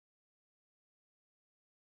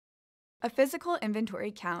A physical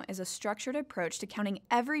inventory count is a structured approach to counting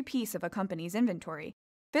every piece of a company's inventory.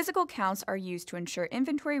 Physical counts are used to ensure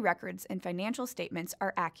inventory records and financial statements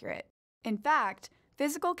are accurate. In fact,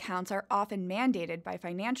 physical counts are often mandated by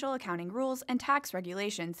financial accounting rules and tax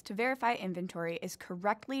regulations to verify inventory is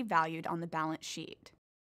correctly valued on the balance sheet.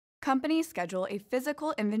 Companies schedule a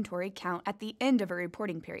physical inventory count at the end of a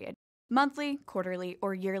reporting period, monthly, quarterly,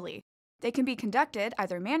 or yearly. They can be conducted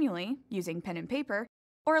either manually, using pen and paper,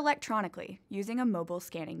 or electronically, using a mobile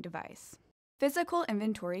scanning device. Physical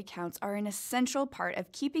inventory counts are an essential part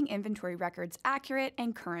of keeping inventory records accurate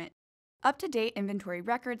and current. Up-to-date inventory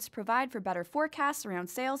records provide for better forecasts around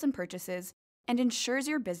sales and purchases and ensures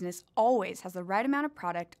your business always has the right amount of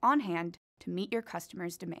product on hand to meet your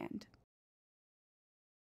customers' demand.